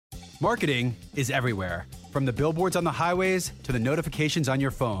Marketing is everywhere. From the billboards on the highways to the notifications on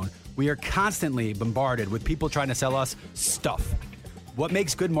your phone, we are constantly bombarded with people trying to sell us stuff. What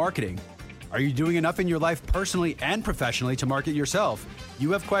makes good marketing? Are you doing enough in your life personally and professionally to market yourself?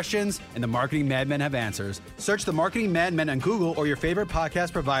 You have questions, and the Marketing Madmen have answers. Search the Marketing Madmen on Google or your favorite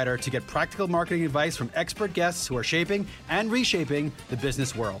podcast provider to get practical marketing advice from expert guests who are shaping and reshaping the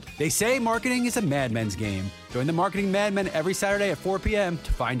business world. They say marketing is a madmen's game. Join the Marketing Madmen every Saturday at 4 p.m.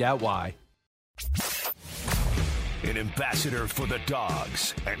 to find out why. An ambassador for the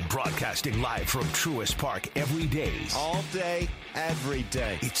Dogs and broadcasting live from Truist Park every day. All day, every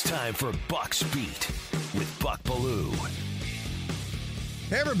day. It's time for Bucks Beat with Buck Belue.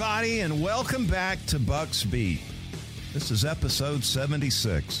 Hey, everybody, and welcome back to Bucks Beat. This is episode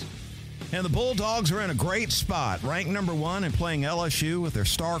 76. And the Bulldogs are in a great spot, ranked number 1 and playing LSU with their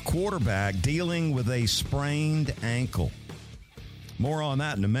star quarterback dealing with a sprained ankle. More on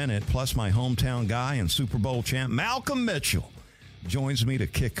that in a minute, plus my hometown guy and Super Bowl champ, Malcolm Mitchell, joins me to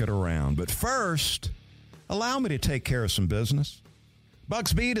kick it around. But first, allow me to take care of some business.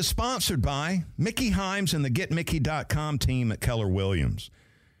 Bucks Beat is sponsored by Mickey Himes and the GetMickey.com team at Keller Williams.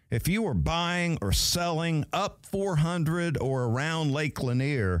 If you are buying or selling up 400 or around Lake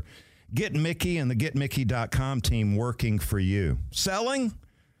Lanier, get Mickey and the GetMickey.com team working for you. Selling?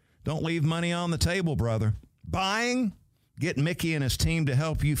 Don't leave money on the table, brother. Buying? Get Mickey and his team to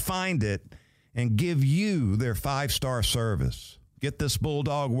help you find it and give you their 5-star service. Get this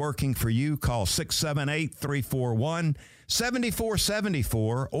Bulldog working for you. Call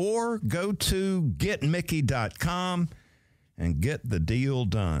 678-341-7474 or go to getmickey.com and get the deal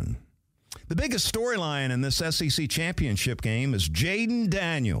done. The biggest storyline in this SEC championship game is Jayden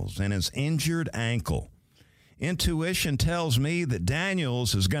Daniels and his injured ankle. Intuition tells me that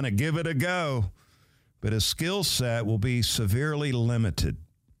Daniels is going to give it a go, but his skill set will be severely limited.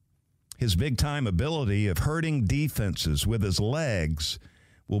 His big-time ability of hurting defenses with his legs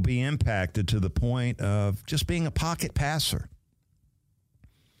will be impacted to the point of just being a pocket passer.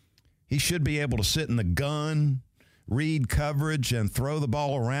 He should be able to sit in the gun, read coverage, and throw the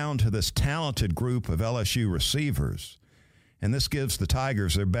ball around to this talented group of LSU receivers. And this gives the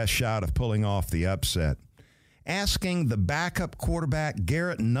Tigers their best shot of pulling off the upset. Asking the backup quarterback,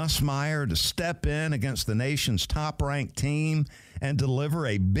 Garrett Nussmeier, to step in against the nation's top-ranked team and deliver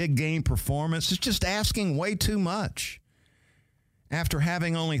a big-game performance is just asking way too much. After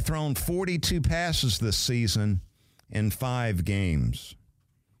having only thrown 42 passes this season in 5 games.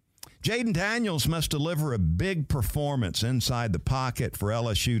 Jayden Daniels must deliver a big performance inside the pocket for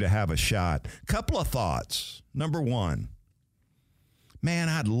LSU to have a shot. Couple of thoughts. Number 1. Man,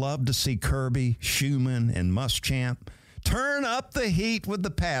 I'd love to see Kirby, Schumann, and Muschamp turn up the heat with the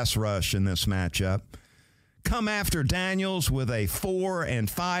pass rush in this matchup. Come after Daniels with a 4- and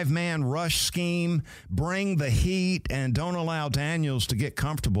 5-man rush scheme. Bring the heat and don't allow Daniels to get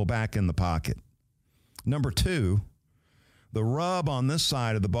comfortable back in the pocket. Number 2, the rub on this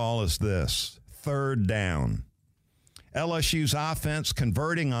side of the ball is this: 3rd down. LSU's offense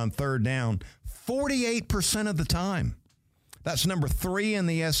converting on 3rd down 48% of the time. That's number 3 in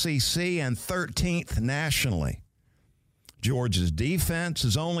the SEC and 13th nationally. Georgia's defense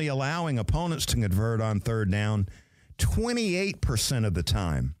is only allowing opponents to convert on 3rd down 28% of the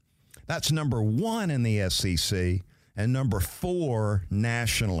time. That's number 1 in the SEC and number 4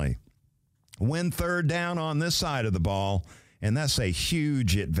 nationally. Win 3rd down on this side of the ball, and that's a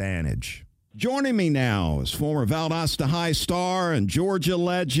huge advantage. Joining me now is former Valdosta High star and Georgia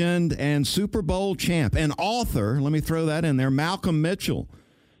legend and Super Bowl champ and author, let me throw that in there, Malcolm Mitchell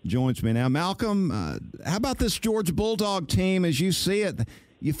joins me now. Malcolm, how about this Georgia Bulldog team as you see it?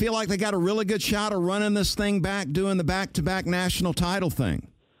 You feel like they got a really good shot of running this thing back, doing the back-to-back national title thing?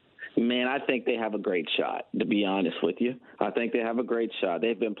 Man, I think they have a great shot, to be honest with you. I think they have a great shot.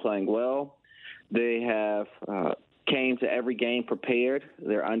 They've been playing well. They have came to every game prepared.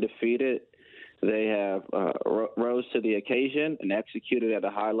 They're undefeated. They have rose to the occasion and executed at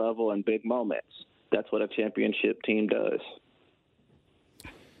a high level in big moments. That's what a championship team does.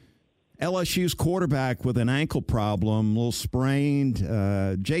 LSU's quarterback with an ankle problem, a little sprained.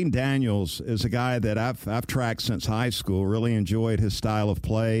 Jayden Daniels is a guy that I've tracked since high school. Really enjoyed his style of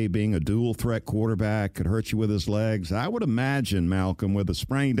play, being a dual-threat quarterback, could hurt you with his legs. I would imagine, Malcolm, with a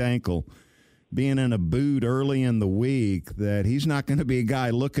sprained ankle, being in a boot early in the week, that he's not going to be a guy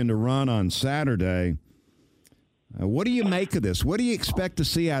looking to run on Saturday. What do you make of this? What do you expect to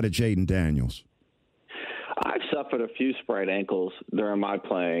see out of Jayden Daniels? I've suffered a few sprained ankles during my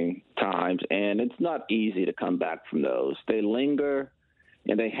playing times, and it's not easy to come back from those. They linger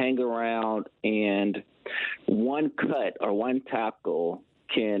and they hang around, and one cut or one tackle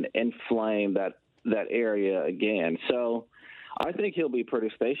can inflame that area again. So I think he'll be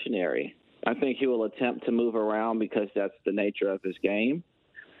pretty stationary. I think he will attempt to move around because that's the nature of his game.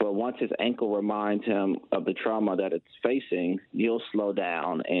 But once his ankle reminds him of the trauma that it's facing, he'll slow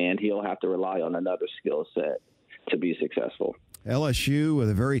down and he'll have to rely on another skill set to be successful. LSU with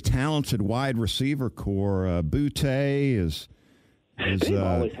a very talented wide receiver core. Butte is they've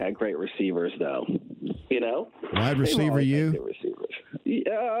always had great receivers, though. Wide receiver, you?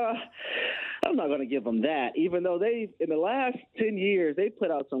 Yeah, I'm not going to give them that, even though in the last 10 years, they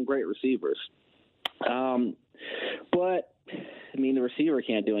put out some great receivers. But, I mean, the receiver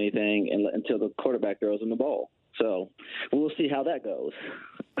can't do anything until the quarterback throws him the ball. So we'll see how that goes.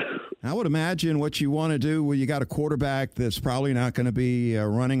 I would imagine what you want to do when you got a quarterback that's probably not going to be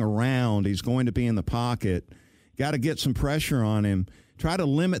running around. He's going to be in the pocket. Got to get some pressure on him. Try to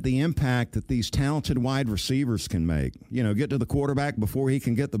limit the impact that these talented wide receivers can make. Get to the quarterback before he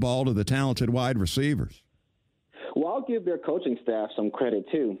can get the ball to the talented wide receivers. Well, I'll give their coaching staff some credit,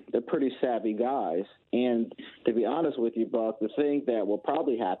 too. They're pretty savvy guys. And to be honest with you, Buck, the thing that will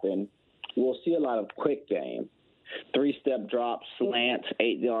probably happen, we'll see a lot of quick game. 3-step drops, slants,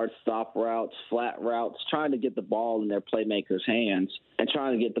 8-yard stop routes, flat routes, trying to get the ball in their playmakers' hands and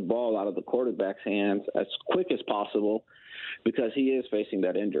trying to get the ball out of the quarterback's hands as quick as possible because he is facing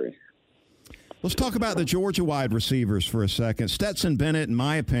that injury. Let's talk about the Georgia wide receivers for a second. Stetson Bennett, in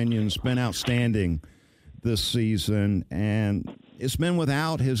my opinion, has been outstanding this season, and it's been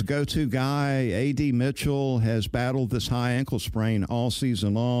without his go-to guy. A.D. Mitchell has battled this high ankle sprain all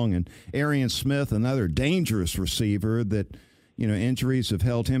season long, and Arian Smith, another dangerous receiver that, injuries have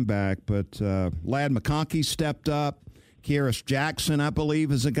held him back. But Ladd McConkey stepped up. Kearis Jackson, I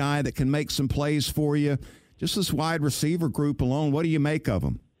believe, is a guy that can make some plays for you. Just this wide receiver group alone, what do you make of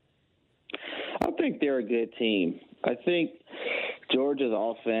them? I think they're a good team. I think Georgia's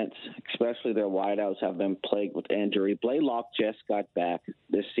offense, especially their wideouts, have been plagued with injury. Blaylock just got back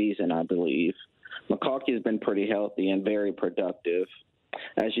this season, I believe. McConkey has been pretty healthy and very productive.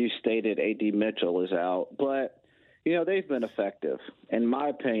 As you stated, A.D. Mitchell is out. But, they've been effective. In my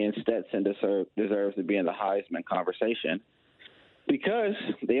opinion, Stetson deserves to be in the Heisman conversation because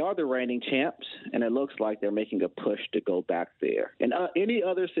they are the reigning champs, and it looks like they're making a push to go back there. In any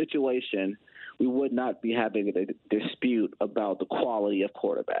other situation, we would not be having a dispute about the quality of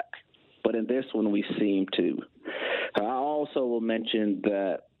quarterback. But in this one, we seem to. I also will mention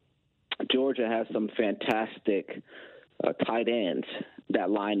that Georgia has some fantastic tight ends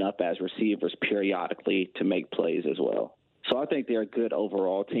that line up as receivers periodically to make plays as well. So I think they're a good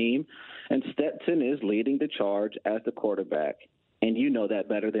overall team. And Stetson is leading the charge as the quarterback. And you know that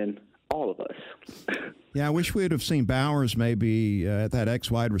better than all of us. Yeah, I wish we would have seen Bowers maybe at that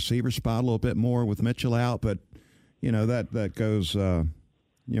X-wide receiver spot a little bit more with Mitchell out, but, that goes,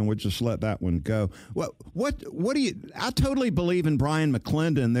 we'll just let that one go. What do you – I totally believe in Brian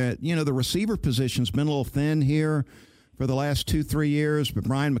McClendon that, the receiver position's been a little thin here for the last 2-3 years, but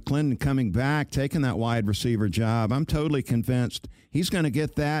Brian McClendon coming back, taking that wide receiver job, I'm totally convinced he's going to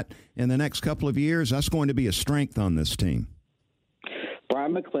get that in the next couple of years. That's going to be a strength on this team.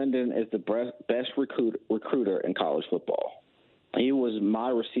 Brian McClendon is the best recruiter in college football. He was my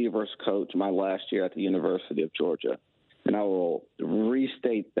receivers coach my last year at the University of Georgia. And I will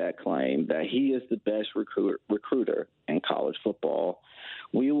restate that claim that he is the best recruiter in college football.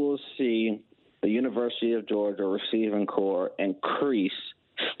 We will see the University of Georgia receiving corps increase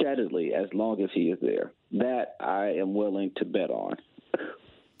steadily as long as he is there. That I am willing to bet on.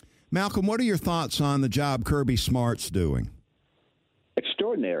 Malcolm, what are your thoughts on the job Kirby Smart's doing?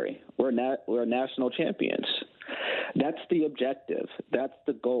 Extraordinary. We're national champions. That's the objective. That's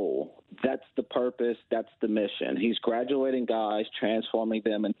the goal. That's the purpose. That's the mission. He's graduating guys, transforming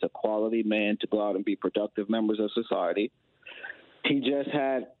them into quality men to go out and be productive members of society. He just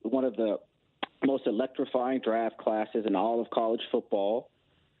had one of the most electrifying draft classes in all of college football.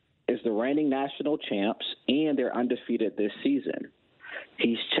 Is the reigning national champs, and they're undefeated this season.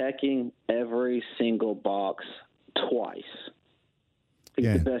 He's checking every single box twice.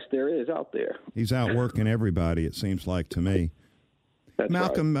 He's the best there is out there. He's outworking everybody, it seems like to me. That's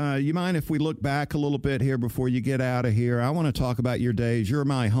Malcolm, right. You mind if we look back a little bit here before you get out of here? I want to talk about your days. You're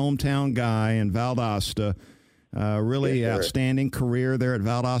my hometown guy in Valdosta. Really outstanding career there at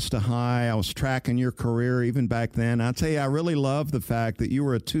Valdosta High. I was tracking your career even back then. I tell you, I really love the fact that you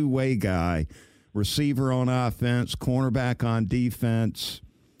were a two-way guy, receiver on offense, cornerback on defense.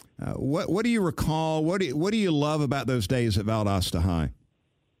 What do you recall? What do you love about those days at Valdosta High?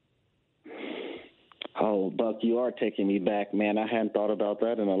 Oh, Buck, you are taking me back, man. I hadn't thought about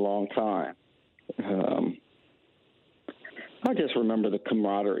that in a long time. I just remember the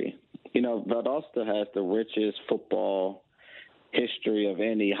camaraderie. You know, Valdosta has the richest football history of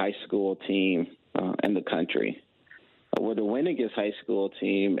any high school team in the country. We're the winningest high school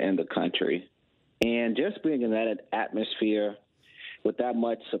team in the country. And just being in that atmosphere with that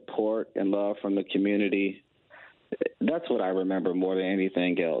much support and love from the community, that's what I remember more than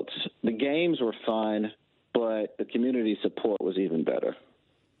anything else. The games were fun, but the community support was even better.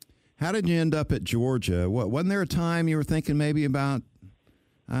 How did you end up at Georgia? Wasn't there a time you were thinking maybe about,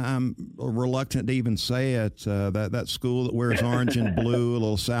 I'm reluctant to even say it, that school that wears orange and blue, a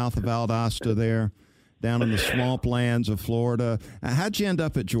little south of Valdosta there, down in the swamplands of Florida? How'd you end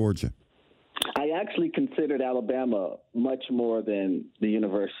up at Georgia? I actually considered Alabama much more than the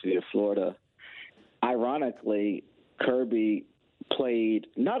University of Florida. Ironically, Kirby played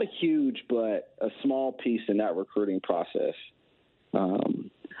not a huge but a small piece in that recruiting process.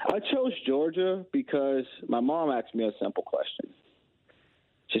 I chose Georgia because my mom asked me a simple question.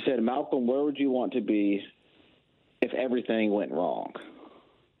 She said, Malcolm, where would you want to be if everything went wrong?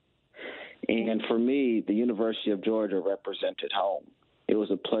 And for me, the University of Georgia represented home. It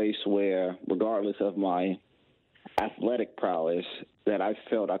was a place where, regardless of my athletic prowess, that I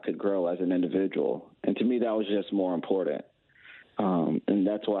felt I could grow as an individual. And to me, that was just more important. And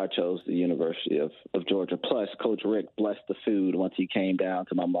that's why I chose the University of Georgia. Plus, Coach Rick blessed the food once he came down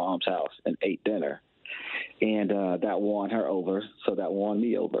to my mom's house and ate dinner. And that won her over, so that won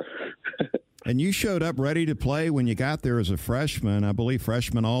me over. And you showed up ready to play when you got there as a freshman. I believe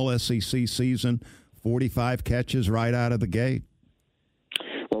freshman all-SEC season, 45 catches right out of the gate.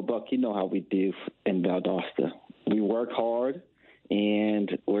 Well, Buck, you know how we do in Valdosta. We work hard,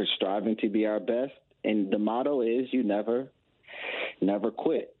 and we're striving to be our best. And the motto is you never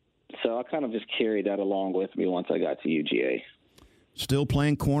quit. So I kind of just carried that along with me once I got to UGA. Still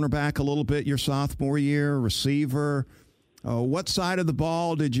playing cornerback a little bit your sophomore year, receiver. What side of the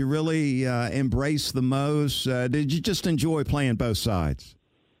ball did you really embrace the most? Did you just enjoy playing both sides?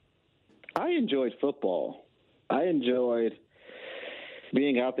 I enjoyed football. I enjoyed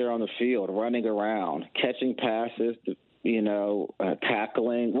being out there on the field, running around, catching passes,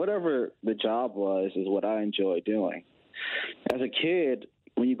 tackling. Whatever the job was is what I enjoyed doing. As a kid,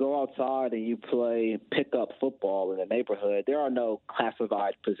 when you go outside and you play pickup football in the neighborhood, there are no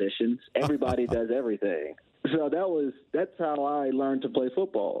classified positions. Everybody does everything. So that's how I learned to play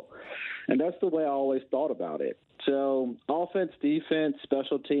football. And that's the way I always thought about it. So offense, defense,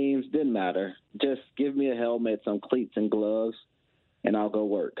 special teams, didn't matter. Just give me a helmet, some cleats and gloves, and I'll go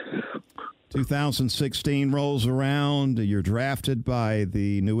work. 2016 rolls around. You're drafted by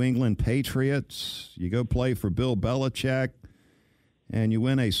the New England Patriots. You go play for Bill Belichick, and you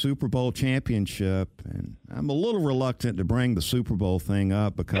win a Super Bowl championship. And I'm a little reluctant to bring the Super Bowl thing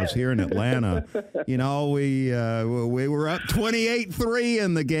up because here in Atlanta, we were up 28-3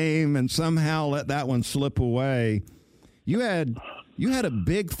 in the game and somehow let that one slip away. You had a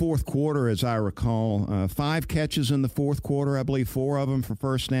big fourth quarter, as I recall. 5 catches in the fourth quarter, I believe 4 of them for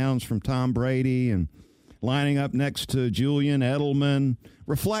first downs from Tom Brady, and lining up next to Julian Edelman.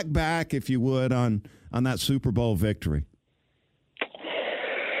 Reflect back, if you would, on that Super Bowl victory.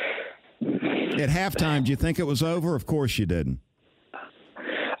 At halftime, do you think it was over? Of course you didn't.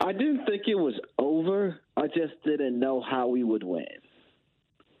 I didn't think it was over. I just didn't know how we would win.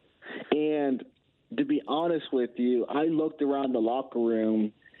 And to be honest with you, I looked around the locker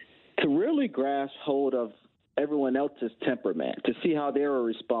room to really grasp hold of everyone else's temperament, to see how they were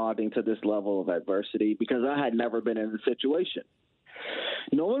responding to this level of adversity, because I had never been in the situation.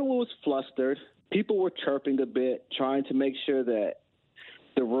 No one was flustered. People were chirping a bit, trying to make sure that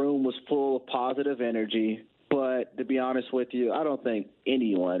the room was full of positive energy. But to be honest with you, I don't think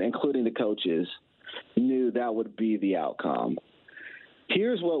anyone, including the coaches, knew that would be the outcome.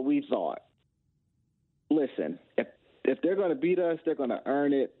 Here's what we thought. Listen, if they're going to beat us, they're going to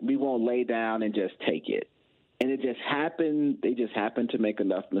earn it. We won't lay down and just take it. And it just happened. They just happened to make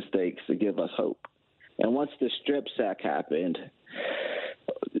enough mistakes to give us hope. And once the strip sack happened,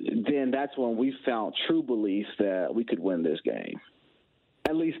 then that's when we found true belief that we could win this game.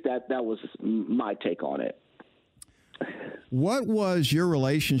 At least that was my take on it. What was your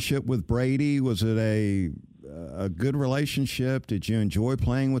relationship with Brady? Was it a good relationship? Did you enjoy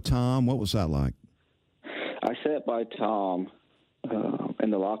playing with Tom? What was that like? I sat by Tom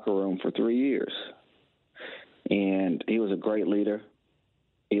in the locker room for 3 years, and he was a great leader.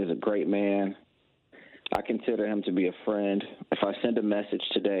 He was a great man. I consider him to be a friend. If I send a message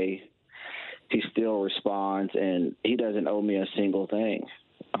today, he still responds, and he doesn't owe me a single thing.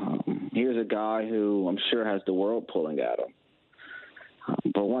 Here's a guy who I'm sure has the world pulling at him.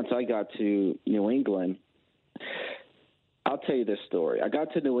 But once I got to New England, I'll tell you this story. I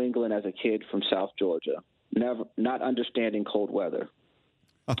got to New England as a kid from South Georgia, not understanding cold weather.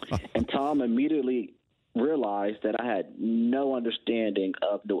 And Tom immediately realized that I had no understanding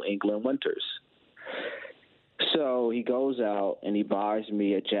of New England winters. So he goes out and he buys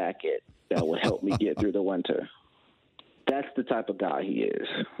me a jacket that would help me get through the winter. That's the type of guy he is.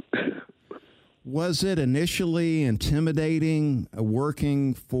 Was it initially intimidating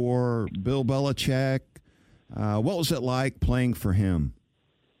working for Bill Belichick? What was it like playing for him?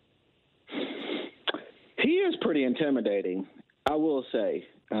 He is pretty intimidating, I will say.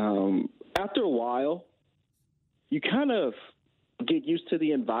 After a while, you kind of get used to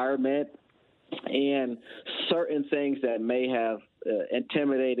the environment and certain things that may have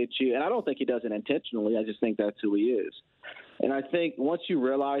intimidated you. And I don't think he does it intentionally. I just think that's who he is. And I think once you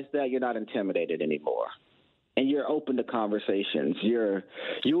realize that, you're not intimidated anymore. And you're open to conversations.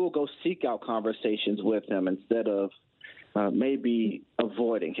 You will go seek out conversations with him instead of maybe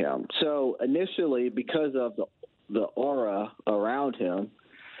avoiding him. So initially, because of the aura around him,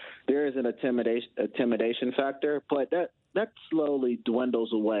 there is an intimidation factor, but that slowly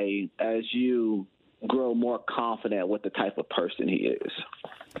dwindles away as you grow more confident with the type of person he is.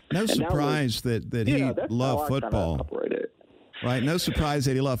 No surprise that he loved football. Right, no surprise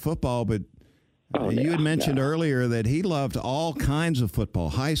that he loved football, but you had mentioned earlier that he loved all kinds of football,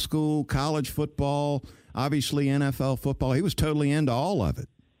 high school, college football, obviously NFL football. He was totally into all of it.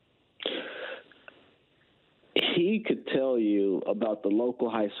 He could tell you about the local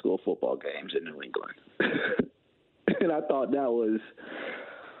high school football games in New England. And I thought that was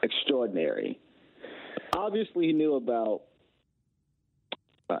extraordinary. Obviously, he knew about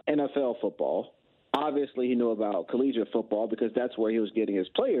NFL football. Obviously, he knew about collegiate football because that's where he was getting his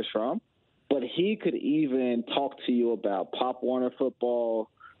players from. But he could even talk to you about Pop Warner football,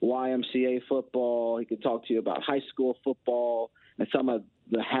 YMCA football. He could talk to you about high school football and some of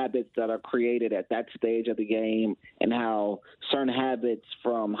the habits that are created at that stage of the game and how certain habits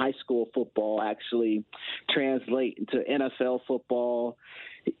from high school football actually translate into NFL football.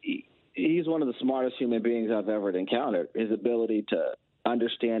 He's one of the smartest human beings I've ever encountered. His ability to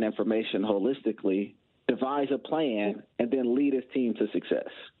understand information holistically, devise a plan, and then lead his team to success.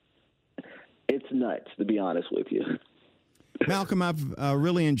 It's nuts, to be honest with you. Malcolm, I've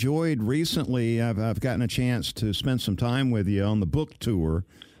really enjoyed recently. I've gotten a chance to spend some time with you on the book tour.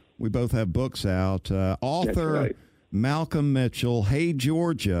 We both have books out. Author right. Malcolm Mitchell, Hey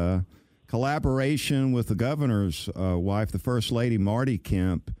Georgia, collaboration with the governor's wife, the First Lady, Marty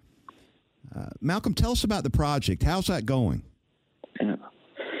Kemp. Malcolm, tell us about the project. How's that going? Yeah.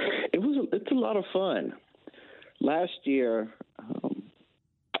 It's a lot of fun. Last year,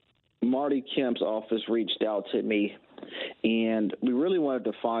 Marty Kemp's office reached out to me, and we really wanted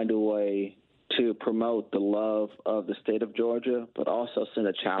to find a way to promote the love of the state of Georgia, but also send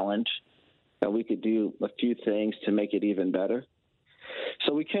a challenge that we could do a few things to make it even better.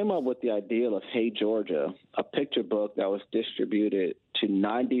 So we came up with the idea of Hey Georgia, a picture book that was distributed to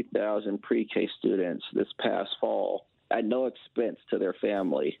 90,000 pre-K students this past fall at no expense to their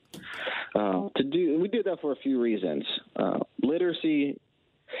family. We did that for a few reasons. Literacy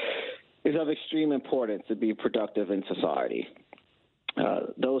is of extreme importance to be productive in society.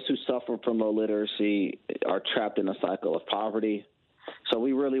 Those who suffer from low literacy are trapped in a cycle of poverty. So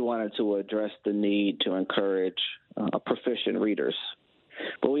we really wanted to address the need to encourage proficient readers.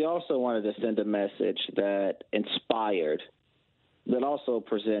 But we also wanted to send a message that inspired, that also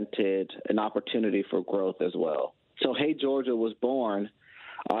presented an opportunity for growth as well. So Hey Georgia was born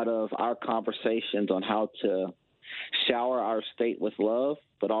out of our conversations on how to shower our state with love,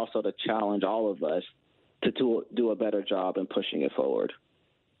 but also to challenge all of us to do a better job in pushing it forward.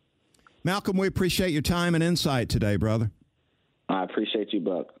 Malcolm, we appreciate your time and insight today, brother. I appreciate you,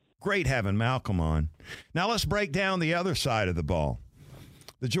 Buck. Great having Malcolm on. Now let's break down the other side of the ball.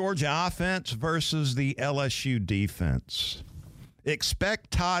 The Georgia offense versus the LSU defense.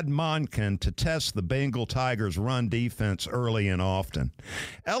 Expect Todd Monken to test the Bengal Tigers' run defense early and often.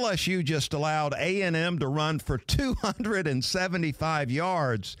 LSU just allowed A&M to run for 275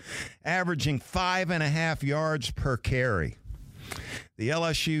 yards, averaging 5.5 yards per carry. The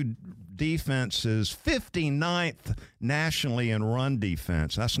LSU defense is 59th nationally in run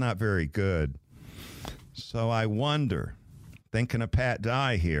defense. That's not very good. So I wonder, thinking of Pat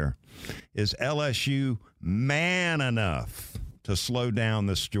Dye here, is LSU man enough to slow down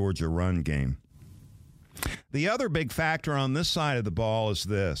this Georgia run game? The other big factor on this side of the ball is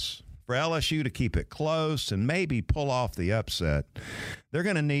this. For LSU to keep it close and maybe pull off the upset, they're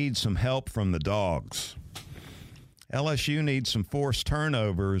going to need some help from the Dogs. LSU needs some forced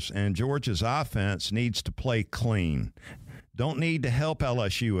turnovers, and Georgia's offense needs to play clean. don't need to help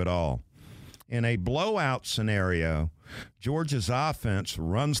LSU at all. In a blowout scenario, Georgia's offense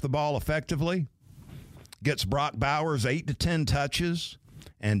runs the ball effectively, gets Brock Bowers 8 to 10 touches,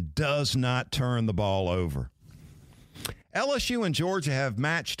 and does not turn the ball over. LSU and Georgia have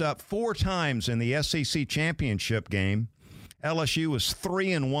matched up 4 times in the SEC championship game. LSU was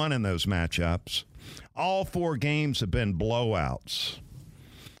 3-1 in those matchups. All 4 games have been blowouts.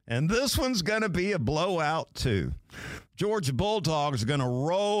 And this one's going to be a blowout, too. Georgia Bulldogs are going to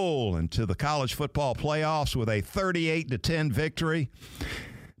roll into the college football playoffs with a 38-10 victory.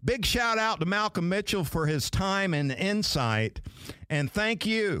 Big shout out to Malcolm Mitchell for his time and insight. And thank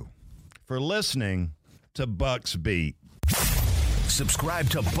you for listening to Bucks Beat. Subscribe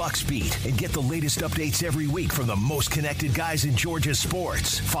to Bucks Beat and get the latest updates every week from the most connected guys in Georgia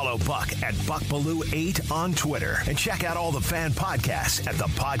sports. Follow Buck at BuckBaloo8 on Twitter and check out all the fan podcasts at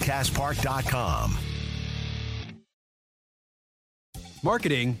thepodcastpark.com.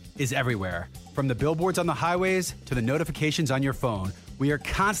 Marketing is everywhere. From the billboards on the highways to the notifications on your phone, we are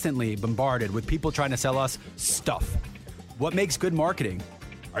constantly bombarded with people trying to sell us stuff. What makes good marketing?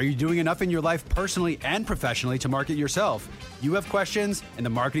 Are you doing enough in your life personally and professionally to market yourself? You have questions, and the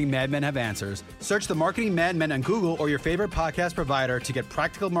Marketing Madmen have answers. Search the Marketing Madmen on Google or your favorite podcast provider to get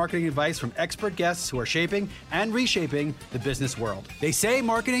practical marketing advice from expert guests who are shaping and reshaping the business world. They say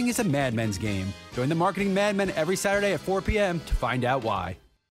marketing is a madman's game. Join the Marketing Madmen every Saturday at 4 p.m. to find out why.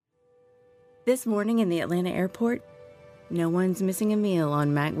 This morning in the Atlanta airport, no one's missing a meal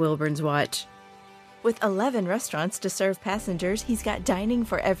on Mac Wilburn's watch. With 11 restaurants to serve passengers, he's got dining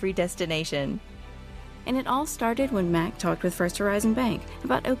for every destination. And it all started when Mac talked with First Horizon Bank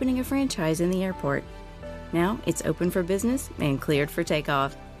about opening a franchise in the airport. Now it's open for business and cleared for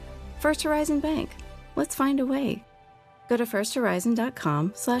takeoff. First Horizon Bank. Let's find a way. Go to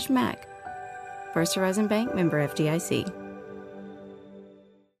firsthorizon.com/Mac. First Horizon Bank, member FDIC.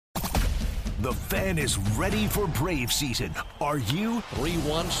 The Fan is ready for Brave season. Are you?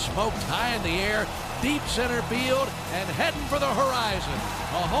 3-1 smoked high in the air, deep center field, and heading for the horizon.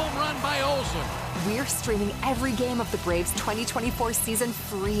 A home run by Olsen. We're streaming every game of the Braves 2024 season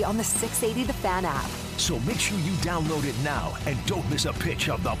free on the 680 The Fan app. So make sure you download it now and don't miss a pitch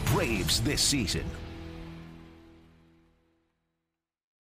of the Braves this season.